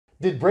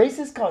Did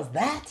braces cause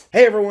that?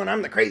 Hey everyone,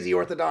 I'm the crazy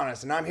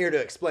orthodontist and I'm here to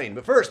explain.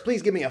 But first,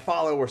 please give me a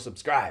follow or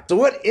subscribe. So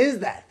what is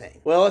that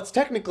thing? Well, it's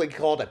technically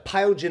called a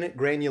pyogenic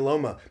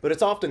granuloma, but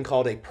it's often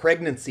called a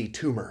pregnancy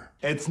tumor.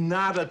 It's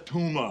not a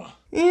tumor.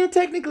 Yeah,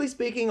 technically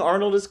speaking,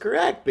 Arnold is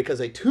correct because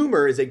a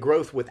tumor is a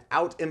growth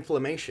without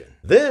inflammation.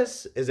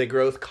 This is a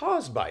growth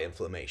caused by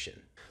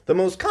inflammation. The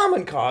most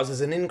common cause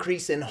is an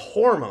increase in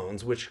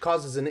hormones, which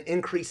causes an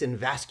increase in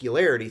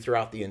vascularity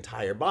throughout the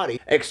entire body.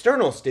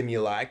 External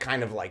stimuli,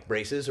 kind of like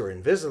braces or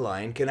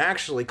Invisalign, can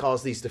actually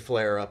cause these to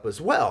flare up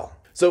as well.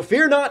 So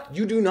fear not,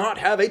 you do not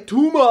have a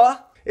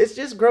tumor. It's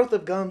just growth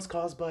of gums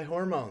caused by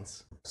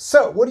hormones.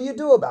 So, what do you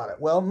do about it?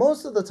 Well,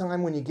 most of the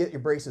time when you get your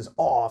braces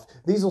off,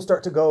 these will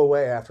start to go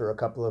away after a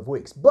couple of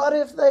weeks. But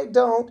if they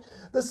don't,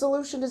 the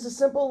solution is a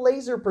simple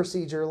laser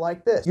procedure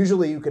like this.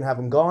 Usually you can have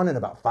them gone in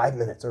about 5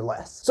 minutes or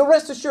less. So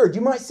rest assured,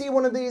 you might see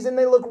one of these and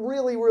they look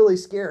really, really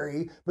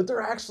scary, but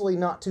they're actually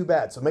not too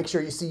bad. So make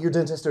sure you see your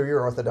dentist or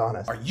your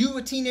orthodontist. Are you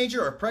a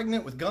teenager or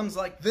pregnant with gums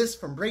like this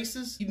from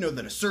braces? You know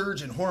that a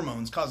surge in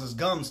hormones causes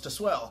gums to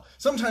swell,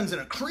 sometimes in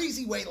a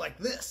crazy way like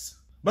this.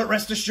 But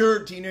rest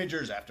assured,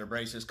 teenagers, after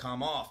braces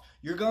come off,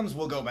 your gums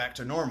will go back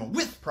to normal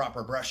with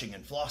proper brushing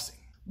and flossing.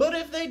 But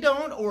if they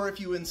don't, or if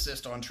you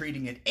insist on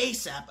treating it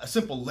ASAP, a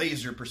simple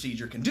laser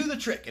procedure can do the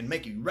trick and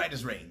make you right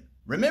as rain.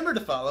 Remember to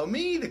follow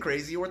me, the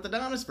crazy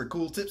orthodontist, for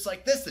cool tips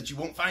like this that you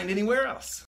won't find anywhere else.